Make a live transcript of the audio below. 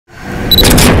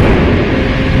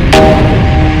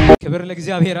ክብር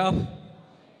ለእግዚአብሔር አብ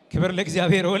ክብር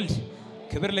ለእግዚአብሔር ወልድ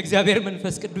ክብር ለእግዚአብሔር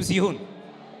መንፈስ ቅዱስ ይሁን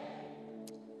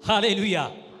ሃሌሉያ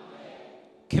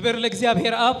ክብር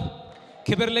ለእግዚአብሔር አብ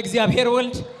ክብር ለእግዚአብሔር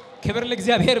ወልድ ክብር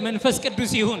ለእግዚአብሔር መንፈስ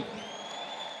ቅዱስ ይሁን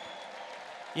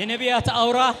የነቢያት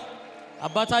አውራ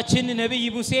አባታችን ነብይ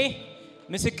ሙሴ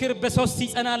ምስክር በሶስት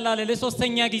ይጸናል አለ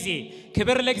ለሶስተኛ ጊዜ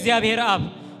ክብር ለእግዚአብሔር አብ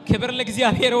ክብር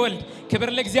ለእግዚአብሔር ወልድ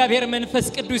ክብር ለእግዚአብሔር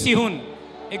መንፈስ ቅዱስ ይሁን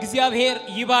እግዚአብሔር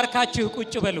ይባርካችሁ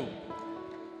ቁጭ በሉ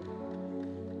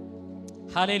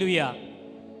ሃሌሉያ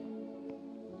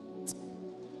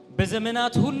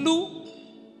በዘመናት ሁሉ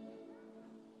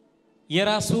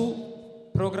የራሱ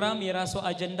ፕሮግራም የራሱ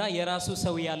አጀንዳ የራሱ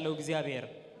ሰው ያለው እግዚአብሔር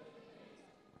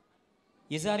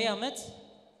የዛሬ አመት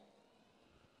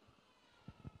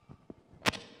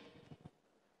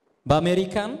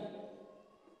በአሜሪካን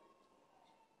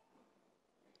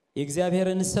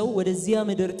የእግዚአብሔርን ሰው ወደዚያ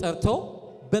ምድር ጠርቶ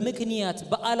በምክንያት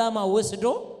በአላማ ወስዶ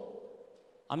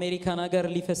አሜሪካን ሀገር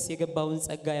ሊፈስ የገባውን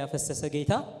ጸጋ ያፈሰሰ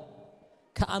ጌታ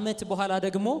ከአመት በኋላ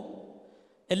ደግሞ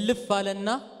እልፍ አለና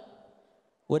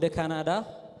ወደ ካናዳ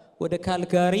ወደ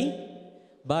ካልጋሪ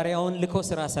ባሪያውን ልኮ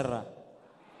ስራ ሰራ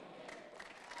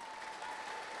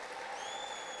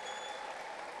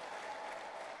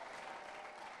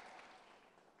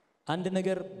አንድ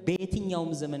ነገር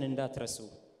በየትኛውም ዘመን እንዳትረሱ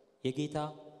የጌታ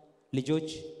ልጆች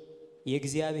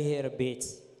የእግዚአብሔር ቤት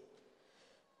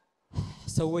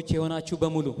ሰዎች የሆናችሁ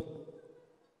በሙሉ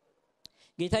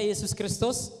ጌታ ኢየሱስ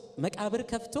ክርስቶስ መቃብር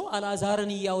ከፍቶ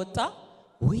አልዓዛርን ያወጣ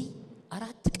ወይ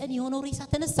 4 ቀን የሆነው ሬሳ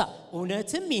ተነሳ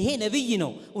እውነትም ይሄ ነብይ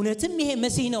ነው እውነትም ይሄ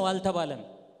መሲህ ነው አልተባለም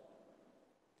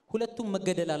ሁለቱም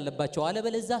መገደል አለባቸው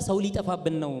አለበለዚያ ሰው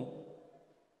ሊጠፋብን ነው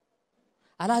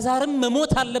አልዓዛርም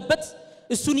መሞት አለበት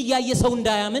እሱን ያየሰው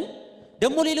እንዳያምን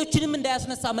ደሞ ሌሎችንም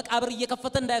እንዳያስነሳ መቃብር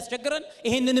እየከፈተ እንዳያስቸግረን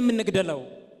ይሄንንም እንግደለው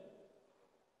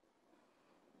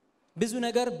ብዙ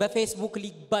ነገር በፌስቡክ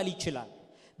ሊባል ይችላል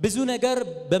ብዙ ነገር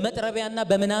በመጥረቢያና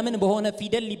በመናምን በሆነ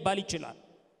ፊደል ሊባል ይችላል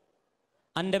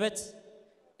አንደበት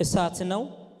እሳት ነው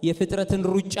የፍጥረትን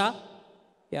ሩጫ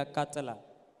ያቃጥላል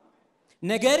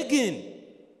ነገር ግን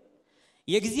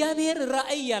የእግዚአብሔር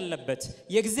ራእይ ያለበት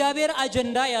የእግዚአብሔር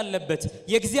አጀንዳ ያለበት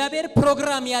የእግዚአብሔር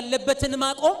ፕሮግራም ያለበትን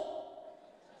ማቆም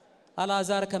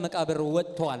አልዓዛር ከመቃብር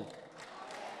ወጥቷል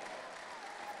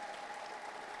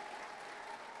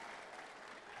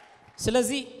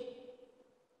ስለዚህ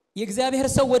የእግዚአብሔር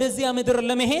ሰው ወደዚያ ምድር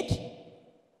ለመሄድ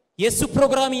የሱ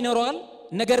ፕሮግራም ይኖራል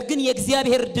ነገር ግን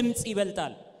የእግዚአብሔር ድምጽ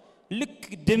ይበልጣል ልክ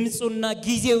ድምጹና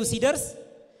ጊዜው ሲደርስ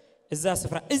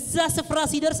እዛ ስፍራ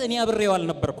ሲደርስ እኔ አብሬው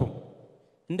አልነበርኩም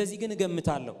እንደዚህ ግን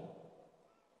ገምታለሁ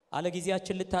አለ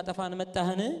ጊዜያችን ልታጠፋን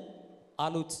መጣህን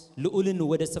አሉት ልዑልን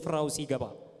ወደ ስፍራው ሲገባ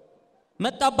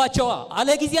መጣባቸው አለ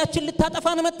ጊዜያችን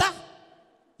ልታጠፋን መጣ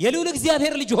የልዑል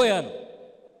እግዚአብሔር ልጅ ሆይ አሉ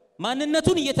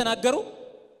ማንነቱን እየተናገሩ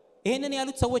ይሄንን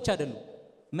ያሉት ሰዎች አይደሉም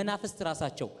መናፍስት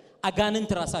ራሳቸው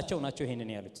አጋንንት ራሳቸው ናቸው ይሄንን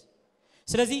ያሉት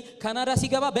ስለዚህ ካናዳ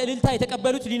ሲገባ በእልልታ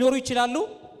የተቀበሉት ሊኖሩ ይችላሉ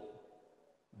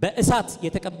በእሳት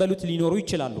የተቀበሉት ሊኖሩ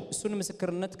ይችላሉ እሱን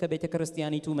ምስክርነት ከቤተ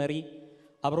ክርስቲያኒቱ መሪ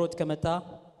አብሮት ከመጣ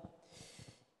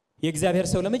የእግዚአብሔር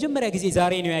ሰው ለመጀመሪያ ጊዜ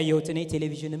ዛሬ ነው ያየሁት እኔ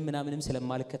ቴሌቪዥንም ምናምንም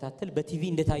ስለማልከታተል በቲቪ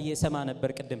እንደታየ ሰማ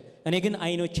ነበር ቀደም እኔ ግን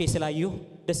አይኖቼ ስላዩ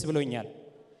ደስ ብሎኛል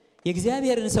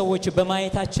የእግዚአብሔርን ሰዎች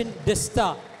በማየታችን ደስታ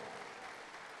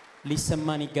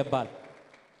ሊሰማን ይገባል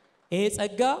ይሄ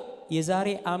ጸጋ የዛሬ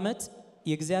አመት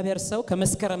የእግዚአብሔር ሰው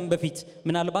ከመስከረም በፊት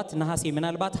ምናልባት ነሐሴ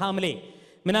ምናልባት ሐምሌ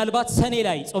ምናልባት ሰኔ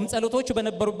ላይ ጾም ጸሎቶች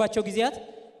በነበሩባቸው ጊዜያት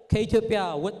ከኢትዮጵያ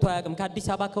ወጥቶ ያቀም ከአዲስ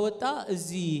አበባ ከወጣ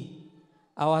እዚህ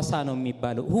አዋሳ ነው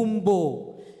የሚባለው ሁምቦ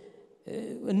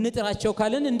እንጥራቸው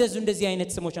ካለን እንደዚህ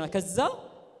አይነት ስሞች ናቸው ከዛ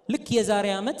ልክ የዛሬ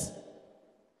አመት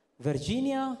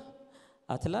ቨርጂኒያ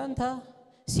አትላንታ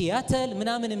ሲያትል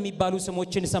ምናምን የሚባሉ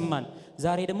ስሞችን ሰማን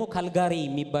ዛሬ ደግሞ ካልጋሪ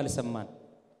የሚባል ሰማን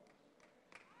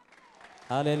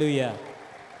ሃሌሉያ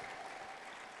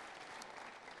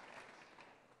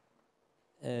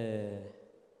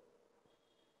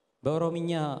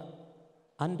በኦሮምኛ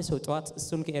አንድ ሰው ጧት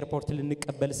እሱን ከኤርፖርት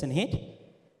ልንቀበል ስንሄድ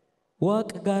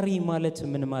ዋቅ ጋሪ ማለት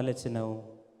ምን ማለት ነው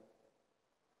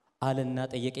አለና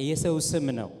ጠየቀ የሰው ስም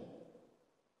ነው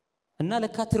እና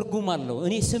ለካ ትርጉም አለው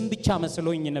እኔ ስም ብቻ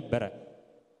መስሎኝ ነበር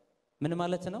ምን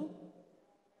ማለት ነው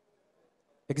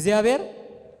እግዚአብሔር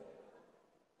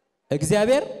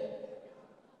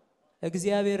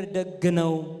ደግ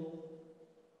ነው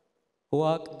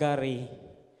ዋቅ ጋሪ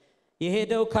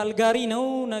የሄደው ካልጋሪ ነው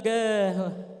ነገ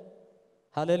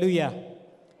ሃሌሉያ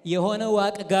የሆነ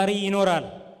ዋቅ ጋሪ ይኖራል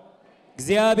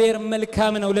እግዚአብሔር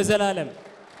መልካም ነው ለዘላለም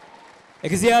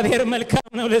እግዚአብሔር መልካም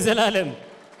ነው ለዘላለም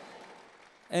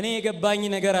እኔ የገባኝ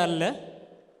ነገር አለ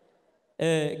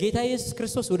ጌታ ኢየሱስ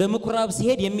ክርስቶስ ወደ ምኩራብ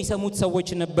ሲሄድ የሚሰሙት ሰዎች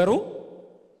ነበሩ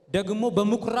ደግሞ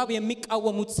በምኩራብ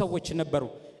የሚቃወሙት ሰዎች ነበሩ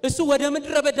እሱ ወደ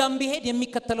ምድረ በዳም ቢሄድ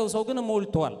የሚከተለው ሰው ግን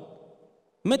ሞልቷል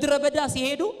ምድረ በዳ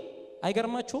ሲሄዱ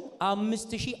አይገርማችሁም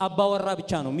 5000 አባወራ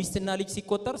ብቻ ነው ሚስትና ልጅ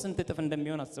ሲቆጠር ስንት ጥፍ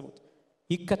እንደሚሆን አስቡት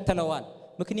ይከተለዋል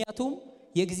ምክንያቱም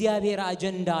የእግዚአብሔር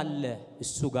አጀንዳ አለ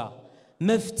እሱ ጋር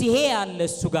መፍትሄ አለ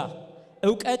እሱ ጋር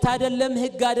ዕውቀት አይደለም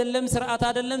ህግ አይደለም ሥርዓት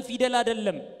አይደለም ፊደል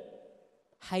አይደለም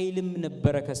ኃይልም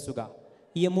ነበረ ከሱ ጋር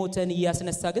የሞተን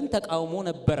ያስነሳ ግን ተቃውሞ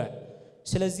ነበረ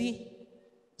ስለዚህ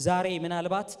ዛሬ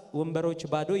ምናልባት ወንበሮች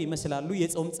ባዶ ይመስላሉ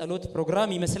የጾም ጸሎት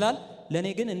ፕሮግራም ይመስላል ለኔ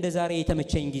ግን እንደ ዛሬ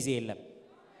የተመቸኝ ጊዜ የለም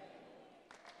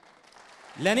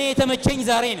ለኔ የተመቸኝ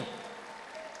ዛሬ ነው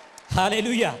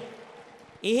ሃሌሉያ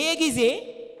ይሄ ጊዜ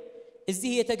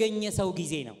እዚህ የተገኘ ሰው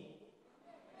ጊዜ ነው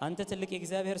አንተ ትልቅ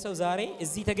የእግዚአብሔር ሰው ዛሬ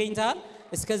እዚህ ተገኝተሃል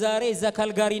እስከ ዛሬ እዛ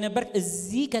ካልጋሪ ነበር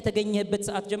እዚህ ከተገኘበት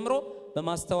ሰዓት ጀምሮ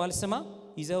በማስተዋል ስማ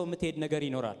ይዘው ምትሄድ ነገር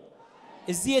ይኖራል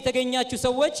እዚህ የተገኛችሁ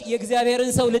ሰዎች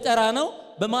የእግዚአብሔርን ሰው ልጠራ ነው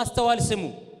በማስተዋል ስሙ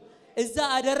እዛ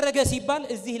አደረገ ሲባል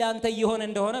እዚህ ላንተ ይሆነ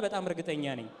እንደሆነ በጣም እርግጠኛ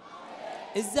ነኝ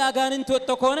እዛ ጋንን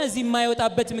ተወጥቶ ከሆነ እዚህ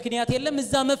የማይወጣበት ምክንያት የለም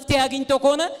እዛ መፍትሄ አግኝቶ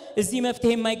ከሆነ እዚህ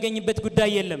መፍትሄ የማይገኝበት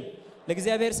ጉዳይ የለም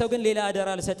ለእግዚአብሔር ሰው ግን ሌላ አደራ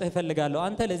ልሰጥህ ፈልጋለሁ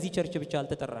አንተ ለዚህ ቸርች ብቻ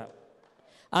አልተጠራህም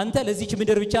አንተ ለዚህ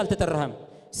ምድር ብቻ አልተጠራህም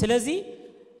ስለዚህ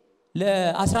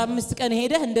ለ15 ቀን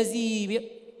ሄደህ እንደዚህ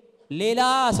ሌላ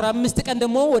 15 ቀን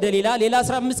ደሞ ወደ ሌላ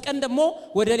 15 ቀን ደሞ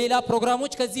ወደ ሌላ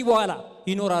ፕሮግራሞች ከዚህ በኋላ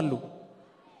ይኖራሉ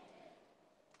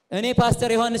እኔ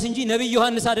ፓስተር ዮሐንስ እንጂ ነብይ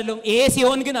ዮሐንስ አይደለም ይሄ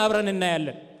ሲሆን ግን አብረን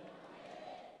እናያለን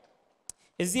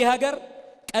እዚህ ሀገር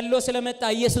ቀሎ ስለመጣ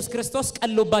ኢየሱስ ክርስቶስ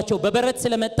ቀሎባቸው በበረት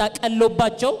ስለመጣ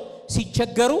ቀሎባቸው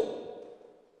ሲቸገሩ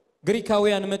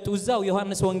ግሪካውያን መጡ እዛው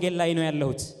ዮሐንስ ወንጌል ላይ ነው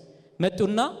ያለሁት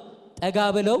መጡና ጠጋ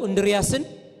ብለው እንድሪያስን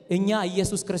እኛ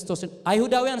ኢየሱስ ክርስቶስን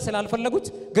አይሁዳውያን ስላልፈለጉት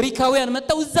ግሪካውያን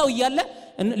መጣው እዛው ይያለ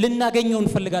ልናገኘው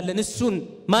እንፈልጋለን እሱን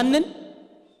ማንን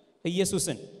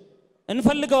ኢየሱስን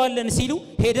እንፈልጋለን ሲሉ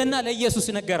ሄደና ለኢየሱስ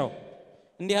ነገረው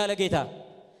እንዲህ አለ ጌታ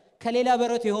ከሌላ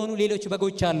በረት የሆኑ ሌሎች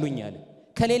በጎች አሉኝ አለ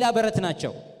ከሌላ በረት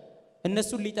ናቸው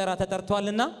እነሱን ሊጠራ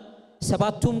ተጠርቷልና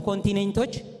ሰባቱም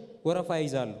ኮንቲኔንቶች ወረፋ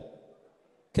ይዛሉ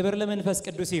ክብር ለመንፈስ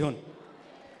ቅዱስ ይሁን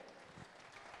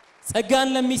ጸጋን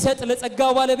ለሚሰጥ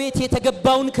ለጸጋው ባለቤት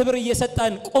የተገባውን ክብር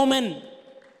እየሰጣን ቆመን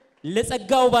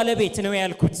ለጸጋው ባለቤት ነው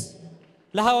ያልኩት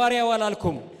ለሐዋርያው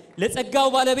አላልኩም ለጸጋው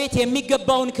ባለቤት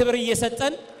የሚገባውን ክብር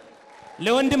እየሰጠን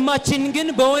ለወንድማችን ግን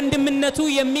በወንድምነቱ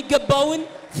የሚገባውን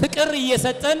ፍቅር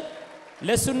እየሰጠን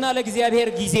ለሱና ለእግዚአብሔር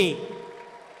ጊዜ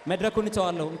መድረኩን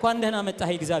ተዋለው እንኳን ደህና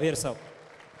መጣህ እግዚአብሔር ሰው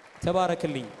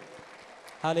ተባረክልኝ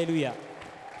ሃሌሉያ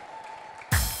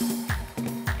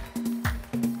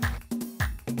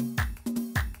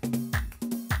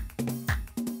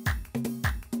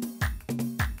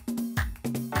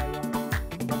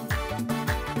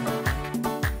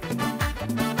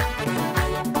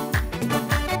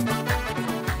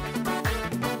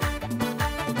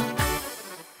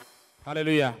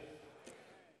ሃሌሉያ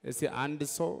እስቲ አንድ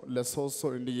ሰው ለሶስት ሰው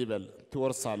እንዲህ ይበል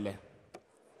ትወርሳለህ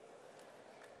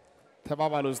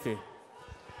ተባባሉ እስቲ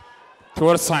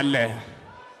ትወርሳለህ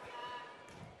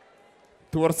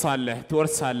ትወርሳለህ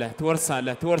ትወርሳለህ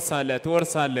ትወርሳለህ ትወርሳለህ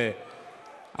ትወርሳለህ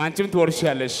አንቺም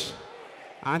ትወርሻለሽ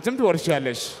አንቺም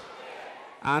ትወርሻለሽ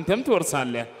አንተም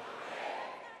ትወርሳለህ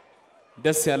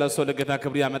ደስ ያለው ሰው ለጌታ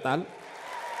ክብር ያመጣል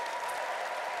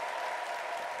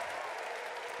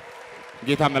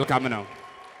ጌታ መልካም ነው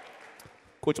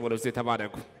ቁጭ ብለው እስቲ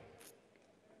ተባረኩ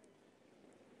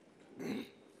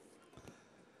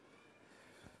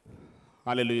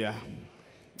ሃሌሉያ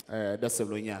ደስ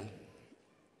ብሎኛል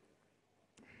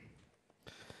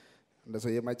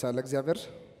እንደዚህ የማይቻል እግዚአብሔር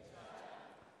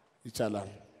ይቻላል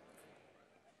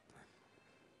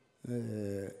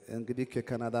እንግዲህ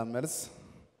ከካናዳ መልስ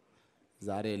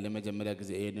ዛሬ ለመጀመሪያ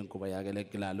ጊዜ ይሄንን ጉባኤ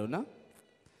ያገለግላለውና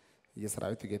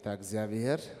የሰራዊት ጌታ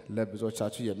እግዚአብሔር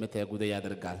ለብዙዎቻችሁ የምታይ ጉዳይ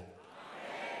ያደርጋል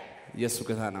ኢየሱስ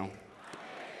ጌታ ነው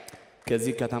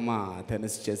ከዚህ ከተማ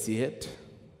ተነስቼ ሲሄድ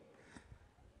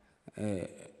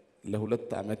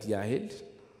ለሁለት ዓመት ያህል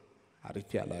አሪፍ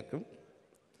ያላቅም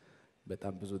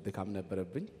በጣም ብዙ ድካም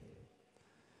ነበረብኝ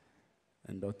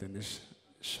እንደው ትንሽ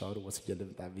ሻወር ወስጄ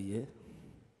ልምጣ ብዬ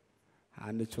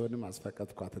አንቺውንም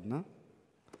አስፈቀድኳትና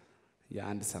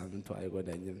የአንድ ሳምንቱ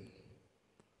አይጎዳኝም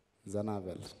ዘና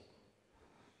በል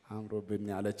አምሮብኝ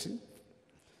አለችኝ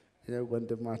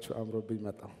የወንድማችሁ አምሮብኝ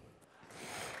መጣው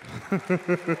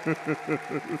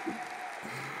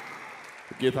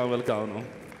ጌታ መልካም ነው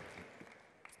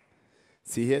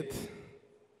ሲሄድ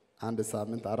አንድ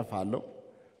ሳምንት አረፋለሁ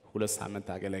ሁለት ሳምንት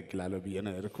አገለግላለሁ ብዬ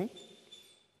ነው እርኩ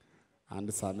አንድ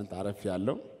ሳምንት አረፍ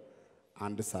ያለው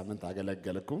አንድ ሳምንት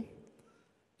አገለገልኩ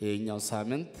ይሄኛው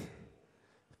ሳምንት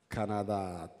ካናዳ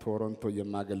ቶሮንቶ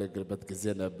የማገለግልበት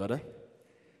ጊዜ ነበረ።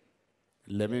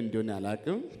 ለምን እንደሆነ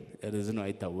አላውቅም፣ ሪዝኑ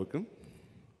አይታወቅም።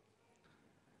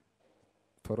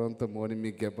 ቶሮንቶ መሆን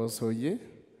የሚገባው ሰውዬ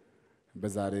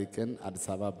በዛሬ ቀን አዲስ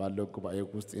አበባ ባለው ጉባኤ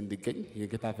ውስጥ እንዲገኝ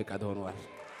የጌታ ፈቃድ ሆኗል።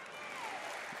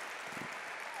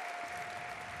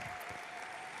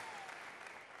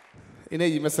 እኔ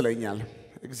ይመስለኛል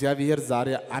እግዚአብሔር ዛሬ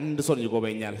አንድ ሰው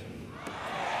ይጎበኛል።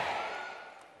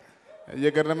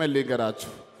 የገረመኝ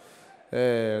ልንገራችሁ፣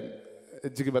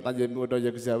 እጅግ በጣም የሚወደው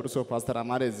የእግዚአብሔር ሰው ፓስተር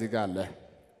አማረ እዚህ ጋር አለ።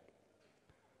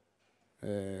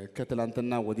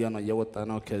 ከትላንትና ወዲያ ነው የወጣ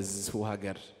ነው ከዚሁ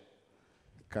ሀገር።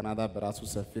 ካናዳ በራሱ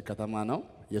ሰፊ ከተማ ነው።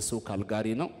 የሱ ካልጋሪ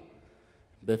ነው።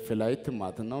 በፍላይት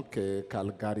ማለት ነው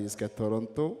ከካልጋሪ እስከ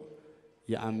ቶሮንቶ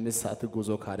የ5 ሰዓት ጉዞ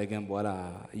ካደረገን በኋላ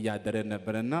እያደረ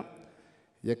ነበርና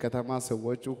የከተማ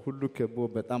ሰዎች ሁሉ ከቦ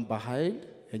በጣም በኃይል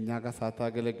እኛ ጋር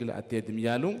ሳታገለግል አትሄድም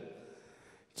ያሉ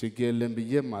ችግር የለም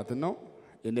ብዬ ማለት ነው።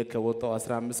 እኔ ከወጣው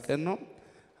 15 ቀን ነው።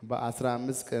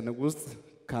 በ15 ቀን ውስጥ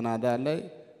ካናዳ ላይ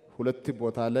 2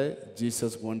 ቦታ ላይ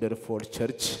ጂሰስ ወንደርፉል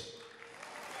ቸርች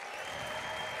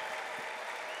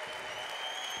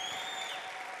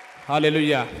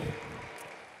ሃሌሉያ።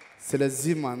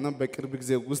 ስለዚህ ማለት በቅርብ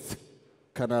ጊዜ ውስጥ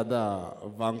ካናዳ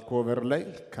ቫንኮቨር ላይ፣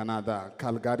 ካናዳ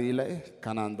ካልጋሪ ላይ፣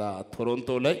 ካናዳ ቶሮንቶ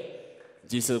ላይ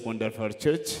ጂሰስ ወንደርፉል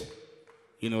ቸርች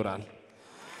ይኖራል።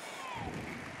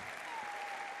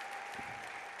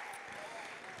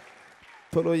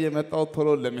 ቶሎ የመጣው ቶሎ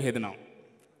ለመሄድ ነው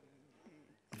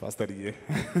ፓስተርዬ።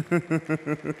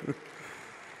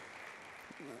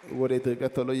 ወደ ኢትዮጵያ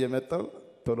ቶሎ የመጣው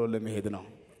ቶሎ ለመሄድ ነው።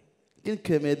 ግን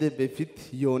ከመሄድ በፊት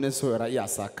የሆነ ሰው ራእይ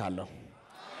ያሳካለሁ።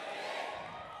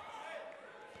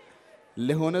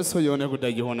 ለሆነ ሰው የሆነ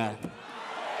ጉዳይ ይሆናል።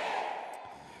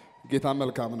 ጌታ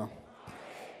መልካም ነው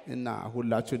እና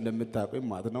ሁላችሁ እንደምታውቁኝ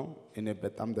ማለት ነው እኔ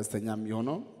በጣም ደስተኛ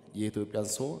የሚሆነው የኢትዮጵያን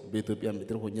ሰው በኢትዮጵያ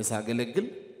ምድር ሆኜ ሳገለግል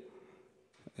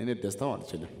እኔ ደስታው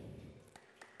አልችልም።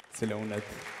 ስለ እውነት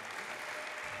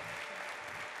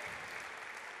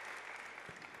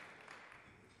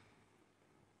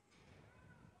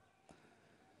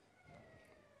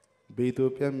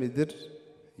በኢትዮጵያ ምድር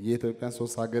የኢትዮጵያን ሰው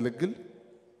ሳገለግል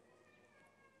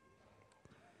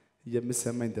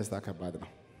የሚሰማኝ ደስታ ከባድ ነው።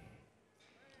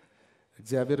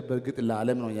 እግዚአብሔር በእርግጥ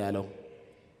ለዓለም ነው ያለው።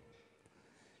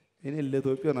 እኔ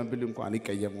ለኢትዮጵያ ነው ብል እንኳን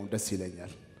አልቀየመውም፣ ደስ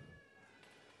ይለኛል።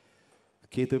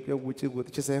 ከኢትዮጵያ ውጪ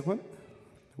ወጥቼ ሳይሆን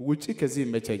ውጪ ከዚህ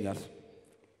ይመቸኛል።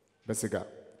 በስጋ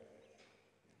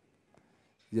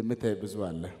የምታይ ብዙ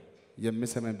አለ፣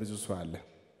 የሚሰማኝ ብዙ ሰው አለ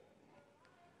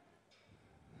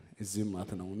እዚህ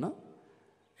ማለት ነውና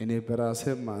እኔ በራሴ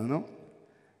ማለት ነው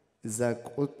እዛ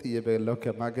ቁጥ እየበላሁ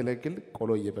ከማገለግል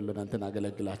ቆሎ እየበላሁ እናንተን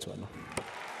አገለግላችኋለሁ።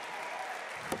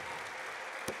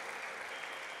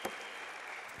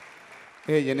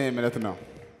 ይሄ የኔ እምነት ነው።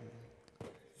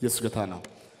 ኢየሱስ ጌታ ነው።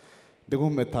 ደግሞ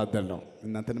መታደል ነው።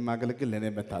 እናንተን ማገለግል ለኔ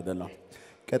መታደል ነው።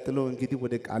 ቀጥሎ እንግዲህ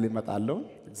ወደ ቃል ይመጣለሁ።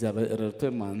 እግዚአብሔር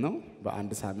ረድቶኝ ማለት ነው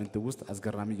በአንድ ሳምንት ውስጥ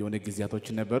አስገራሚ የሆነ ጊዜያቶች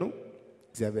ነበሩ።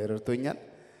 እግዚአብሔር ረድቶኛል።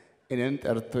 እኔን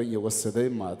ጠርቶኝ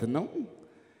የወሰደኝ ማለት ነው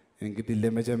እንግዲህ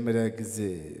ለመጀመሪያ ጊዜ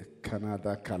ካናዳ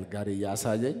ካልጋሪ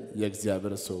ያሳየኝ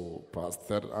የእግዚአብሔር ሰው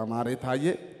ፓስተር አማረ ታየ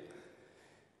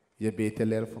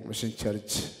የቤተል ሪፎርሜሽን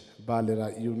ቸርች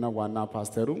ባለራእዩና ዋና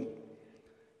ፓስተሩ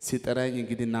ሲጠራኝ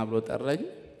እንግዲህ ና ብሎ ጠራኝ።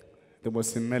 ደግሞ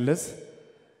ሲመለስ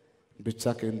ብቻ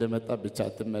እንደመጣ ብቻ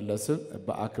አትመለስም፣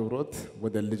 በአክብሮት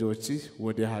ወደ ልጆች፣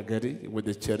 ወደ ሀገሪ፣ ወደ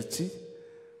ቸርች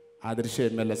አድርሼ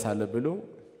እመለሳለሁ ብሎ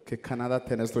ከካናዳ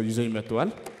ተነስቶ ይዞኝ መጥቷል።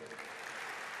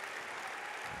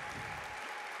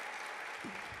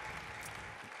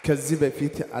 ከዚህ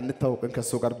በፊት አንታወቅን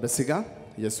ከሱ ጋር በስጋ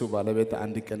የሱ ባለቤት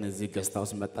አንድ ቀን እዚህ ገስት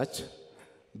ሃውስ መጣች።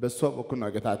 በሷ በኩል ነው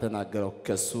ጌታ ተናገረው።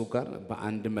 ከሱ ጋር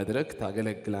በአንድ መድረክ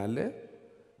ታገለግላለህ፣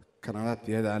 ካናዳ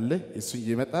ትሄዳለህ፣ እሱ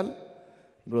ይመጣል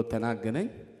ብሎ ተናገረኝ።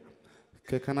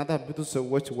 ከካናዳ ብዙ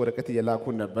ሰዎች ወረቀት የላኩ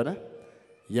ነበረ።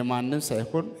 የማንም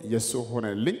ሳይሆን የሱ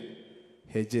ሆነልኝ።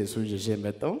 ሄጄ እሱ ይዤ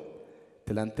መጣሁ።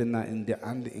 ትላንትና እንደ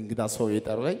አንድ እንግዳ ሰው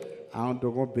የጠራኝ አሁን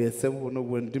ደግሞ ቤተሰብ ሆኖ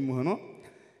ወንድም ሆኖ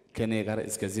ከኔ ጋር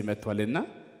እስከዚህ መጥቷልና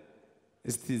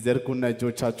እስቲ ዘርጉና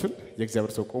እጆቻችሁን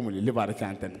የእግዚአብሔር ሰው ቆሙ ልባርክ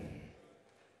አንተን።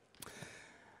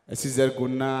 እስቲ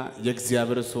ዘርጉና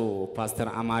የእግዚአብሔር ሰው ፓስተር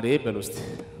አማረ በሉ እስቲ።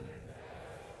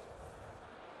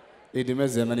 እድሜ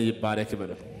ዘመን ይባረክ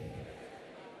በሉ።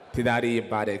 ትዳሪ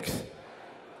ይባረክ፣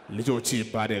 ልጆች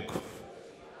ይባረኩ፣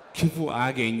 ክፉ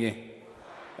አገኘ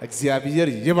እግዚአብሔር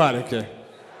ይባረክ።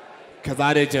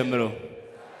 ከዛሬ ጀምሮ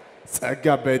ጸጋ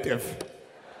በእጥፍ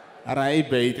ራእይ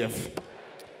በእጥፍ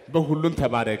በሁሉም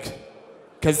ተባረክ።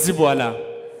 ከዚህ በኋላ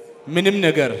ምንም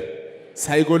ነገር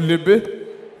ሳይጎልብህ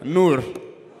ኑር።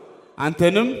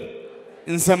 አንተንም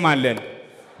እንሰማለን።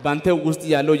 ባንተ ውስጥ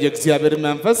ያለው የእግዚአብሔር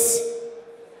መንፈስ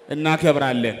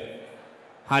እናከብራለን።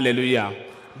 ሃሌሉያ።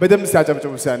 በደም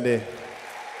ሲያጨብጭቡ ሲያንዴ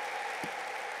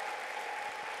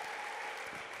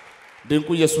ድንቁ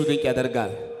ኢየሱስ ድንቅ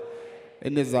ያደርጋል።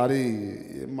 እኔ ዛሬ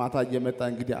ማታ እየመጣ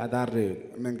እንግዲህ አዳር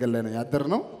መንገድ ላይ ነው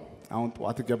ያደርነው። አሁን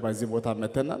ጠዋት ገባ እዚህ ቦታ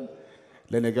መተናል።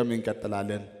 ለነገም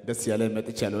እንቀጥላለን። ደስ ያለ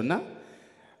መጥቻለሁና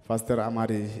ፓስተር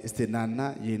አማሪ እስቲናና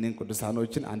ይህንን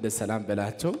ቅዱሳኖችን አንድ ሰላም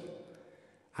በላቸው።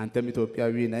 አንተም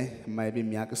ኢትዮጵያዊ ነህ፣ ማይቢ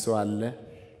የሚያውቅ ሰው አለ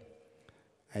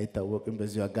አይታወቅም።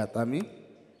 በዚህ አጋጣሚ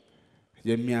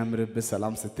የሚያምርበት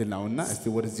ሰላም ስትል ነውና እስቲ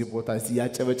ወደዚህ ቦታ እስቲ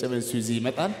ያጨበጨበ እሱ እዚህ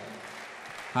ይመጣል።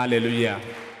 ሃሌሉያ።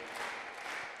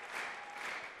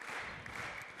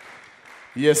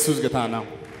 ኢየሱስ ጌታ ነው።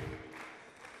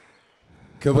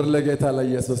 ክብር ለጌታ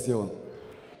ለኢየሱስ ይሁን።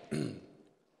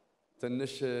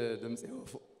 ትንሽ ድምጽ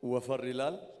ወፈር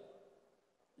ይላል።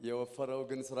 የወፈረው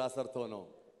ግን ስራ ሰርቶ ነው።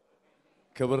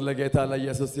 ክብር ለጌታ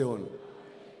ለኢየሱስ ይሁን።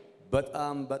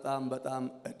 በጣም በጣም በጣም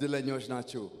እድለኞች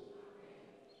ናችሁ።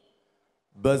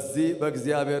 በዚህ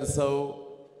በእግዚአብሔር ሰው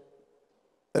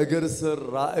እግር ስር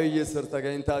ራእይ ስር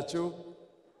ተገኝታችሁ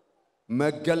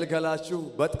መገልገላችሁ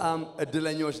በጣም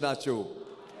እድለኞች ናችሁ።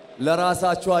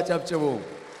 ለራሳችሁ አጨብጭቡ።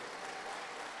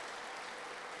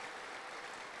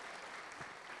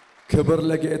 ክብር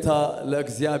ለጌታ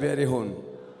ለእግዚአብሔር ይሁን።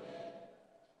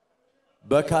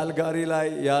 በካልጋሪ ላይ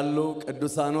ያሉ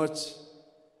ቅዱሳኖች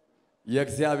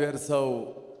የእግዚአብሔር ሰው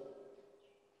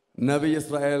ነብይ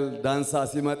እስራኤል ዳንሳ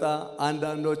ሲመጣ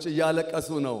አንዳንዶች እያለቀሱ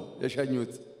ነው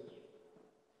የሸኙት።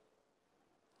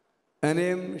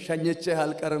 እኔም ሸኝቼ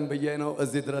አልቀርም ብዬ ነው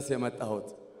እዚህ ድረስ የመጣሁት።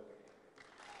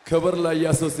 ክብር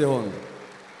ለኢየሱስ ይሁን።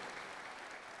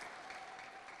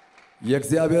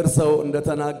 የእግዚአብሔር ሰው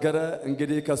እንደተናገረ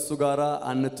እንግዲህ ከሱ ጋራ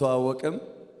አንተዋወቅም።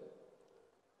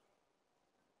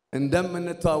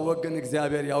 እንደምንተዋወቅ ግን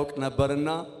እግዚአብሔር ያውቅ ነበርና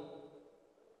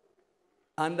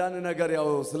አንዳንድ ነገር ያው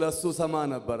ስለሱ ሰማ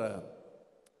ነበረ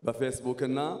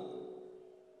በፌስቡክና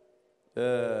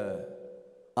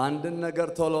አንድን ነገር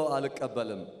ቶሎ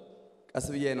አልቀበልም። ቀስ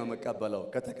ብዬ ነው መቀበለው።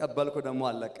 ከተቀበልኩ ደግሞ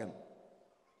አለቀም።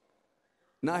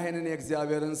 እና ይሄንን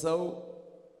የእግዚአብሔርን ሰው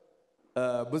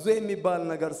ብዙ የሚባል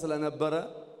ነገር ስለነበረ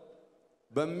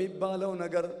በሚባለው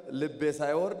ነገር ልቤ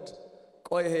ሳይወርድ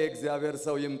ቆይ ይሄ የእግዚአብሔር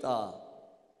ሰው ይምጣ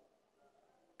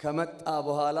ከመጣ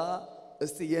በኋላ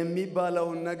እስቲ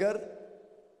የሚባለውን ነገር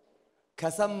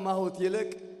ከሰማሁት ይልቅ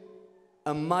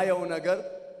እማየው ነገር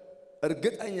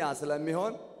እርግጠኛ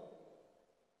ስለሚሆን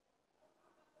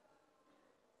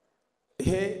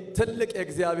ይሄ ትልቅ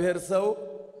የእግዚአብሔር ሰው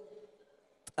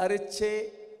ጠርቼ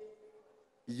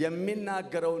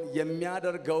የሚናገረውን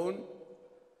የሚያደርገውን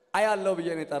አያለው ብዬ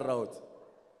ነው የጠራሁት።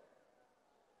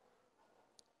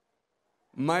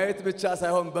 ማየት ብቻ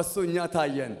ሳይሆን በሱ እኛ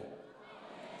ታየን።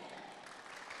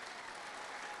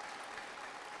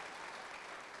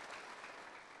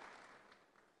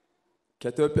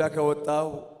 ከኢትዮጵያ ከወጣሁ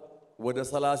ወደ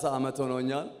 30 ዓመት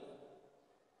ሆኖኛል።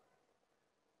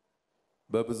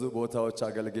 በብዙ ቦታዎች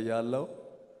አገልግያለሁ።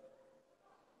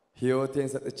 ሕይወቴን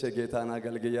ሰጥቼ ጌታን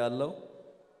አገልግያለሁ።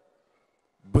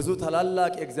 ብዙ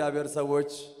ታላላቅ የእግዚአብሔር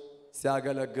ሰዎች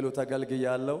ሲያገለግሉ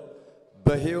ተገልግያለሁ።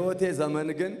 በሕይወቴ ዘመን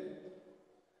ግን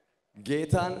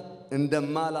ጌታን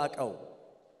እንደማላቀው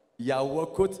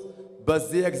ያወቅኩት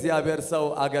በዚህ የእግዚአብሔር ሰው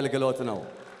አገልግሎት ነው።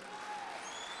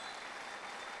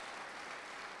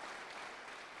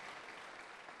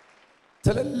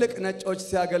 ትልልቅ ነጮች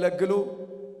ሲያገለግሉ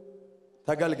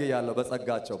ተገልግያለሁ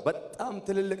በጸጋቸው። በጣም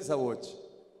ትልልቅ ሰዎች።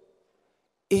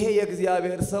 ይሄ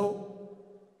የእግዚአብሔር ሰው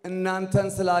እናንተን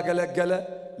ስላገለገለ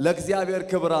ለእግዚአብሔር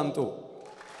ክብር አምጡ።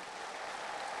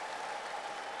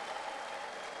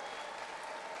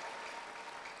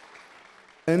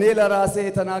 እኔ ለራሴ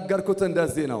የተናገርኩት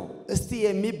እንደዚህ ነው። እስቲ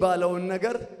የሚባለውን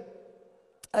ነገር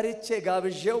ጠርቼ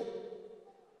ጋብዤው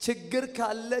ችግር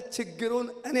ካለ ችግሩን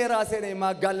እኔ ራሴ ነኝ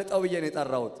የማጋልጠው ብዬ ነው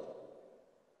የጠራሁት።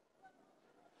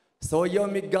 ሰውየው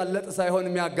የሚጋለጥ ሳይሆን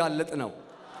የሚያጋልጥ ነው።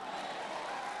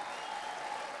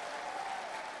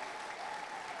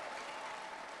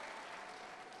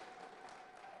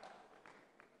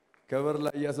 ክብር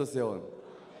ለኢየሱስ ይሁን።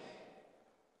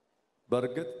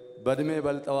 በርግጥ በእድሜ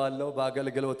እበልጠዋለሁ፣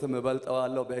 በአገልግሎትም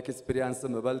እበልጠዋለሁ፣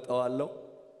 በኤክስፒሪየንስም እበልጠዋለሁ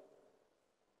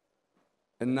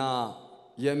እና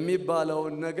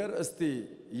የሚባለውን ነገር እስቲ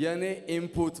የኔ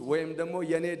ኢንፑት ወይም ደግሞ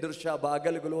የኔ ድርሻ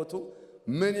በአገልግሎቱ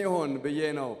ምን ይሆን ብዬ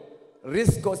ነው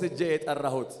ሪስክ ወስጄ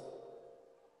የጠራሁት።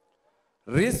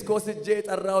 ሪስክ ወስጄ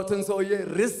የጠራሁትን ሰውዬ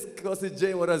ሪስክ ወስጄ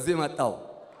ወደዚህ መጣው።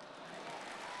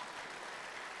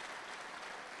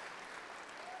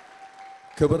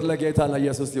 ክብር ለጌታ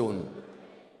ለኢየሱስ ይሁን።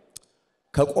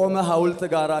 ከቆመ ሐውልት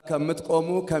ጋራ ከምትቆሙ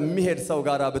ከሚሄድ ሰው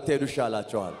ጋራ ብትሄዱ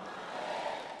ይሻላችኋል።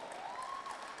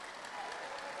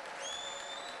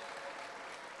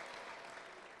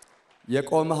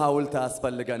 የቆመ ሐውልት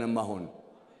አያስፈልገንም አሁን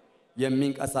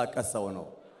የሚንቀሳቀስ ሰው ነው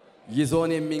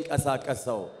ይዞን የሚንቀሳቀስ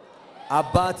ሰው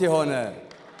አባት የሆነ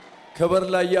ክብር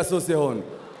ለኢየሱስ ይሁን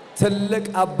ትልቅ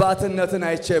አባትነትን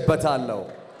አይቼበታለሁ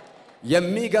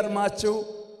የሚገርማችሁ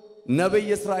ነብይ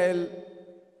እስራኤል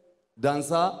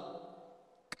ዳንሳ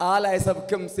ቃል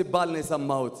አይሰብክም ሲባል ነው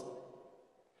የሰማሁት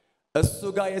እሱ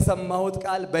ጋር የሰማሁት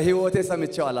ቃል በህይወቴ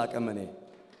ሰምቼው አላቅም እኔ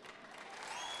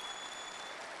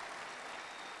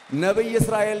ነብይ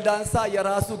እስራኤል ዳንሳ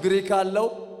የራሱ ግሪክ አለው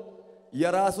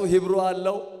የራሱ ሂብሩ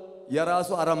አለው የራሱ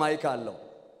አረማይክ አለው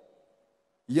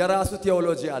የራሱ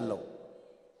ቴዎሎጂ አለው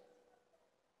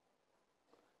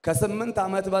ከ8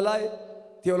 ዓመት በላይ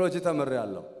ቴዎሎጂ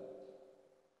ተምሬያለሁ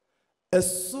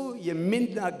እሱ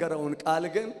የሚናገረውን ቃል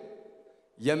ግን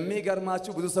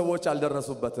የሚገርማችሁ ብዙ ሰዎች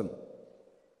አልደረሱበትም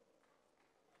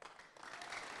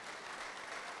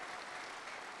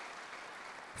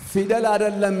ፊደል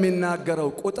አይደለም የሚናገረው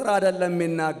ቁጥር አይደለም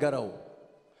የሚናገረው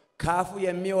ካፉ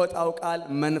የሚወጣው ቃል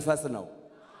መንፈስ ነው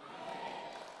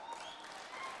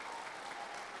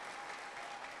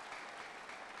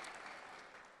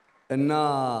እና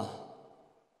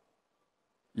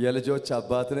የልጆች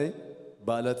አባት ነኝ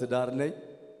ባለ ትዳር ነኝ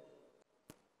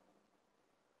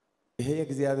ይሄ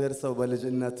የእግዚአብሔር ሰው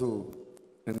በልጅነቱ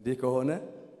እንዲህ ከሆነ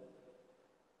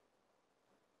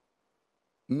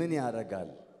ምን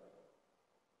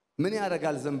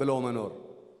ያደርጋል ዝም ብሎ መኖር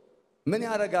ምን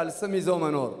ያደርጋል ስም ይዞ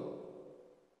መኖር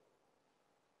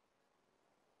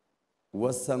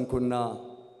ወሰንኩና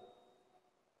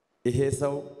ይሄ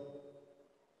ሰው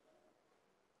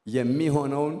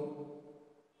የሚሆነውን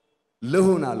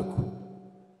ልሁን አልኩ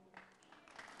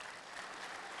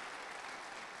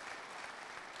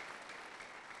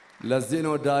ለዚህ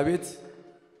ነው ዳዊት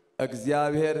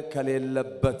እግዚአብሔር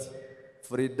ከሌለበት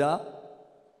ፍሪዳ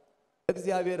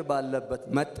እግዚአብሔር ባለበት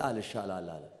መጣል ይሻላል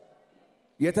አለ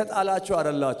የተጣላችሁ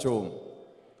አይደላችሁም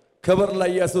ክብር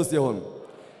ለኢየሱስ ይሁን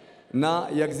እና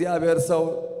የእግዚአብሔር ሰው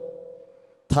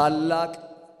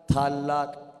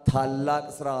ታላቅ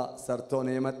ስራ ሰርቶ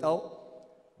ነው የመጣው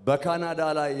በካናዳ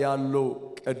ላይ ያሉ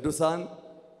ቅዱሳን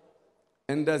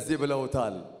እንደዚህ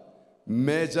ብለውታል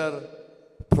ሜጀር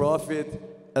ፕሮፌት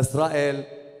እስራኤል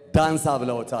ዳንሳ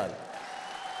ብለውታል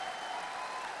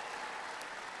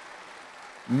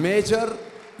ሜጀር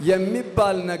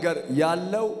የሚባል ነገር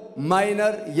ያለው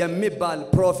ማይነር የሚባል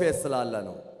ፕሮፌት ስላለ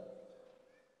ነው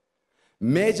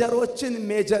ሜጀሮችን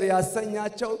ሜጀር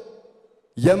ያሰኛቸው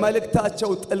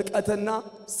የመልእክታቸው ጥልቀትና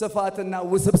ስፋትና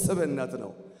ውስብስብነት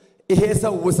ነው ይሄ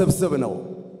ሰው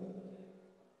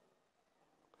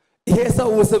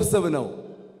ውስብስብ ነው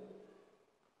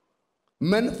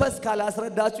መንፈስ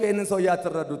ካላስረዳችሁ ይሄንን ሰው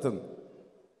ያትረዱትም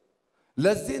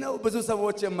ለዚህ ነው ብዙ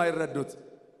ሰዎች የማይረዱት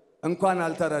እንኳን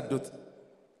አልተረዱት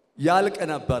ያልቅ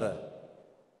ነበር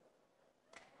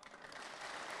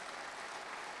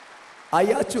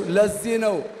አያችሁ ለዚህ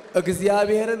ነው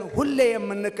እግዚአብሔርን ሁሌ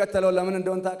የምንከተለው ለምን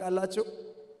እንደሆነ ታውቃላችሁ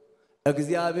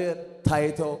እግዚአብሔር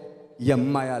ታይቶ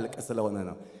የማያልቅ ስለሆነ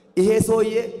ነው ይሄ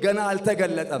ሰውዬ ገና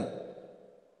አልተገለጠም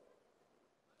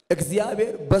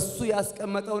እግዚአብሔር በሱ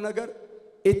ያስቀመጠው ነገር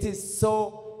it is so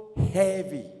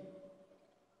heavy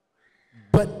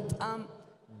በጣም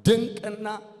ድንቅና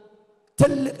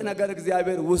ትልቅ ነገር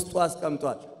እግዚአብሔር ውስጡ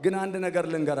አስቀምጧል ግን አንድ ነገር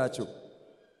ልንገራችሁ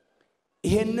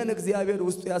ይሄንን እግዚአብሔር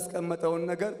ውስጡ ያስቀመጠውን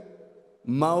ነገር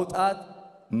ማውጣት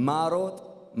ማሮጥ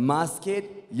ማስኬድ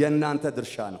የናንተ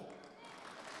ድርሻ ነው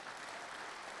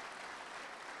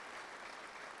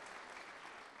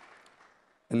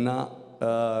እና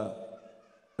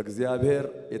እግዚአብሔር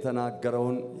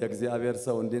የተናገረውን የእግዚአብሔር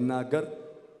ሰው እንዲናገር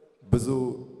ብዙ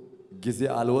ጊዜ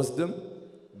አልወስድም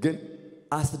ግን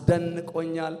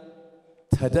አስደንቆኛል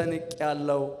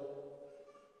ተደንቄያለሁ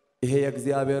ይሄ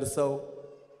የእግዚአብሔር ሰው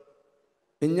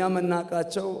እኛ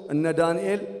መናቃቸው እነ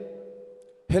ዳንኤል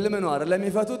ህልም ነው አይደል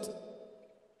የሚፈቱት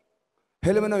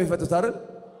ህልም ነው የሚፈቱት አይደል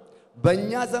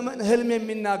በእኛ ዘመን ህልም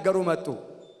የሚናገሩ መጡ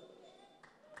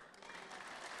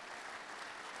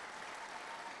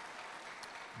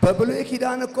በብሉይ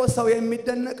ኪዳን እኮ ሰው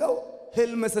የሚደነቀው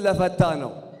ህልም ስለፈታ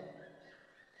ነው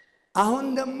አሁን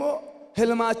ደግሞ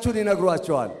ህልማችሁን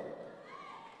ይነግሯቸዋል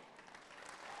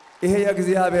ይሄ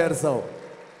የእግዚአብሔር ሰው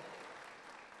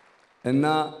እና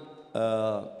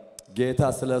ጌታ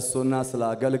ስለሱና ስለ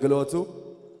አገልግሎቱ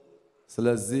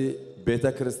ስለዚህ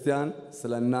ቤተክርስቲያን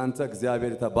ስለናንተ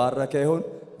እግዚአብሔር ተባረከ ይሁን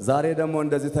ዛሬ ደግሞ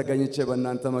እንደዚህ ተገኝቼ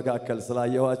በእናንተ መካከል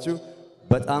ስላየኋችሁ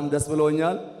በጣም ደስ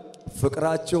ብሎኛል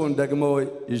ፍቅራችሁን ደግሞ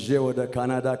ይዤ ወደ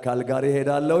ካናዳ ካልጋሪ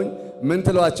ሄዳለሁኝ ምን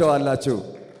ትሏቸዋላችሁ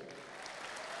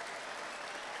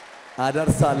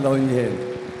አደርሳለሁኝ ይሄን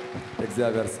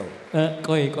እግዚአብሔር ሰው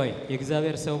ቆይ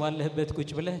የእግዚአብሔር ሰው ባለህበት ቁጭ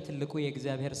ብለህ ትልቁ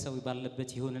የእግዚአብሔር ሰው ባለበት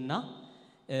ይሁንና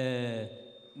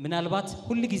ምናልባት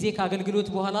ሁሉ ጊዜ ከአገልግሎት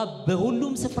በኋላ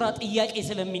በሁሉም ስፍራ ጥያቄ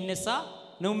ስለሚነሳ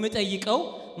ነው የምጠይቀው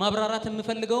ማብራራት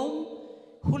የምፈልገው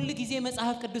ሁሉ ጊዜ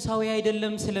መጽሐፍ ቅዱሳዊ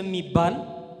አይደለም ስለሚባል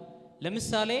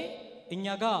ለምሳሌ እኛ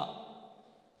ጋር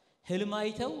ህልም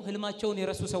አይተው ህልማቸውን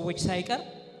የረሱ ሰዎች ሳይቀር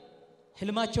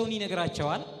ህልማቸውን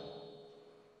ይነግራቸዋል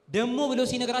ደሞ ብለው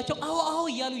ሲነግራቸው አዎ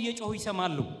እያሉ እየጮሁ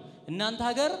ይሰማሉ እናንተ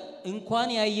ሀገር እንኳን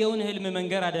ያየውን ህልም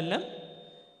መንገር አይደለም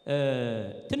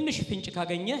ትንሽ ፍንጭ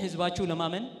ካገኘ ህዝባችሁ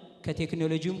ለማመን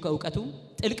ከቴክኖሎጂውም ከእውቀቱም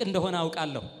ጥልቅ እንደሆነ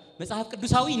አውቃለሁ መጽሐፍ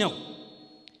ቅዱሳዊ ነው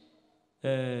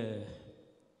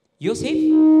ዮሴፍ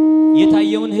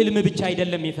የታየውን ህልም ብቻ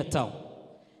አይደለም የፈታው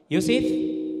ዮሴፍ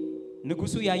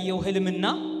ንጉሱ ያየው ህልምና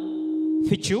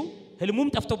ፍቺው ህልሙም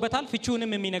ጠፍቶበታል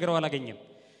ፍቺውንም የሚነግረው አላገኘም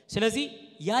ስለዚህ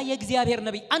ያ የእግዚአብሔር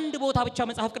ነብይ አንድ ቦታ ብቻ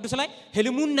መጽሐፍ ቅዱስ ላይ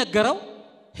ህልሙን ነገረው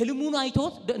ህልሙን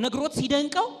አይቶት ነግሮት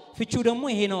ሲደንቀው ፍቺው ደግሞ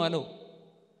ይሄ ነው አለው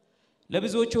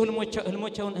ለብዙዎቹ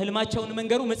ህልማቸውን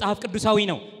መንገሩ መጽሐፍ ቅዱሳዊ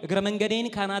ነው እግረ መንገዴን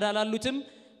ካናዳ ላሉትም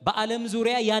በዓለም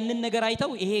ዙሪያ ያንን ነገር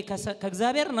አይተው ይሄ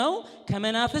ከእግዚአብሔር ነው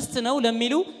ከመናፍስት ነው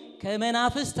ለሚሉ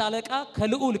ከመናፍስት አለቃ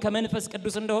ከልዑል ከመንፈስ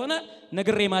ቅዱስ እንደሆነ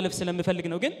ነግሬ ማለፍ ስለምፈልግ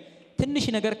ነው ግን ትንሽ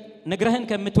ነገር ነግረህን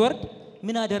ከምትወርድ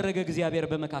ምን አደረገ እግዚአብሔር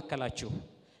በመካከላችሁ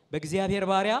በእግዚአብሔር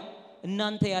ባሪያ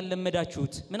እናንተ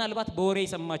ያለመዳችሁት ምናልባት በወሬ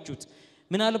የሰማችሁት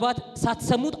ምናልባት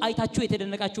ሳትሰሙት አይታችሁ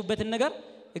የተደነቃችሁበትን ነገር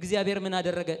እግዚአብሔር ምን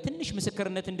አደረገ ትንሽ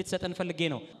ምስክርነት እንድትሰጠን ፈልጌ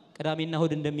ነው ቅዳሜና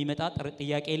እሁድ እንደሚመጣ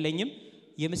ጥያቄ የለኝም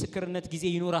የምስክርነት ጊዜ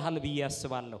ይኖራል ብዬ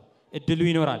አስባለሁ እድሉ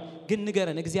ይኖራል ግን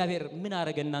ንገረን እግዚአብሔር ምን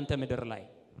አረገ እናንተ ምድር ላይ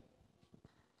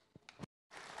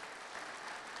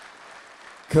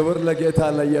ክብር ለጌታ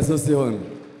ለኢየሱስ ይሁን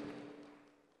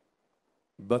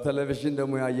በቴሌቪዥን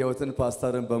ደግሞ ያየሁትን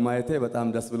ፓስተርን በማየቴ በጣም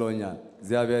ደስ ብሎኛል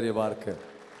እግዚአብሔር ይባርክ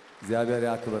እግዚአብሔር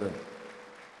ያክብር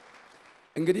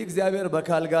እንግዲህ እግዚአብሔር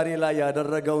በካልጋሪ ላይ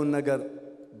ያደረገውን ነገር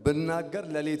ብናገር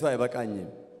ለሊቱ አይበቃኝም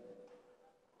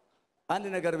አንድ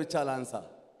ነገር ብቻ ላንሳ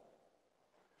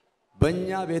በእኛ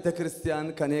ቤተክርስቲያን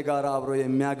ከኔ ጋር አብሮ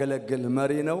የሚያገለግል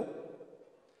መሪ ነው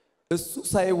እሱ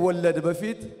ሳይወለድ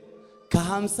በፊት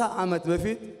ከ50 ዓመት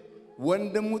በፊት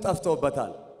ወንድሙ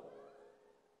ጠፍቶበታል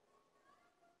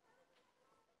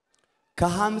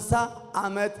ከ50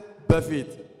 ዓመት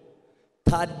በፊት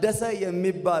ታደሰ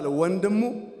የሚባል ወንድሙ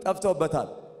ጠፍቶበታል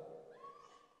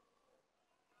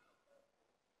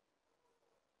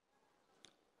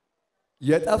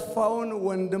የጠፋውን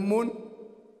ወንድሙን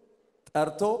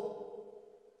ጠርቶ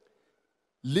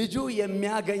ልጁ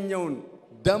የሚያገኘውን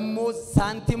ደሞዝ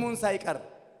ሳንቲሙን ሳይቀር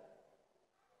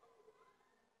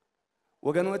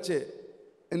ወገኖቼ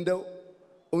እንደው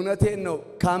እውነቴን ነው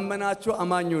ካመናችሁ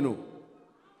አማኙ ነው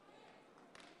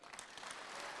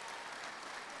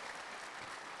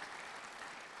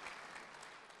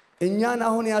እኛን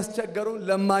አሁን ያስቸገሩን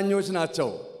ለማኞች ናቸው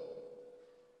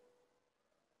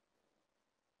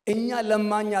እኛ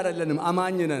ለማኝ አይደለንም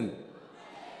አማኝ ነን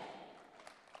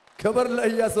ክብር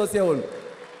ለኢየሱስ ይሁን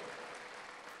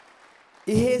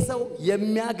ይሄ ሰው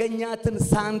የሚያገኛትን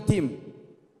ሳንቲም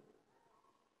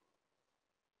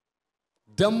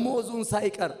ደሞዙን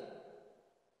ሳይቀር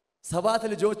 7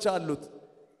 ልጆች አሉት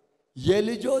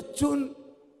የልጆቹን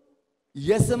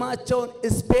የስማቸውን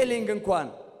ስፔሊንግ እንኳን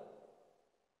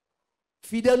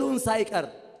ፊደሉን ሳይቀር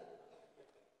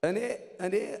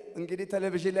እኔ እንግዲህ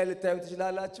ቴሌቪዥን ላይ ልታዩ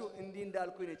ትችላላችሁ እንዲህ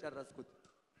እንዳልኩኝ ነው የጨረስኩት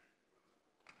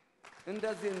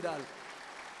እንደዚህ እንዳልኩ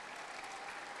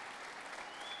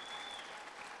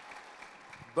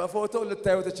በፎቶ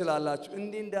ልታዩ ትችላላችሁ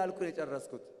እንዲህ እንዳልኩ ነው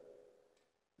የጨረስኩት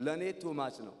ለኔ ቱ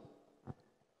ማች ነው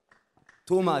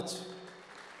ቱ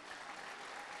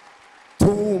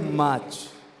ማች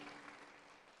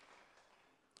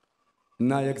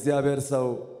እና የእግዚአብሔር ሰው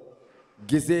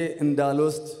ጊዜ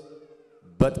እንዳልወስድ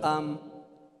በጣም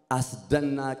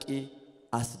አስደናቂ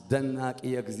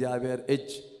የእግዚአብሔር እጅ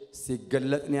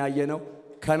ሲገለጥ ነው ያየነው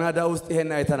ካናዳ ውስጥ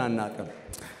ይሄን አይተናናቅም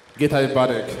ጌታ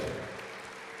ይባረክ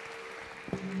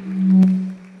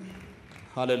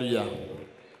ሃሌሉያ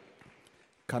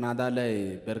ካናዳ ላይ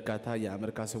በርካታ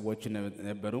የአሜሪካ ሰዎች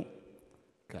ነበሩ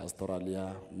ከአውስትራሊያ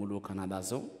ሙሉ ካናዳ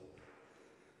ሰው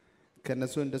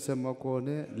ከነሱ እንደሰማው ከሆነ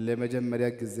ለመጀመሪያ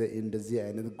ጊዜ እንደዚህ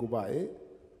አይነት ጉባኤ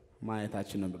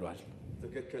ማየታችን ነው ብሏል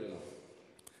ትክክል ነው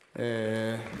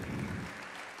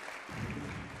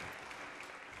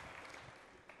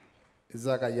እዛ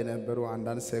ጋር የነበሩ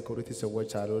አንዳንድ ሴኩሪቲ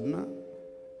ሰዎች አሉና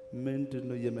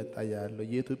ምንድነው እየመጣ ያለው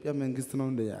የኢትዮጵያ መንግስት ነው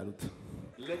እንደ ያሉት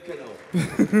ልክ ነው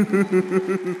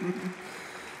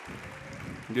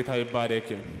ጌታ ይባረክ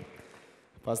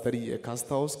ፓስተር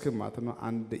ካስታውስክ ማለት ነው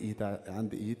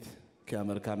አንድ ኢት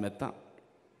ከአሜሪካ መጣ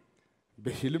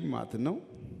በህልም ማለት ነው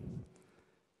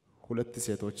ሁለት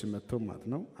ሴቶች መጥተው ማለት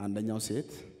ነው አንደኛው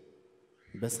ሴት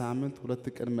በሳምንት 2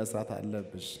 ቀን መስራት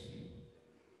አለብሽ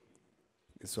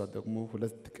እሷ ደግሞ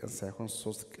 2 ቀን ሳይሆን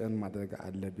 3 ቀን ማድረግ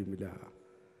አለብኝ ብላ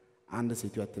አንድ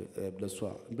ሴትዋ ለሷ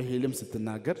በህልም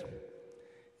ስትናገር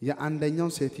የአንደኛው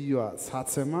ሴትዋ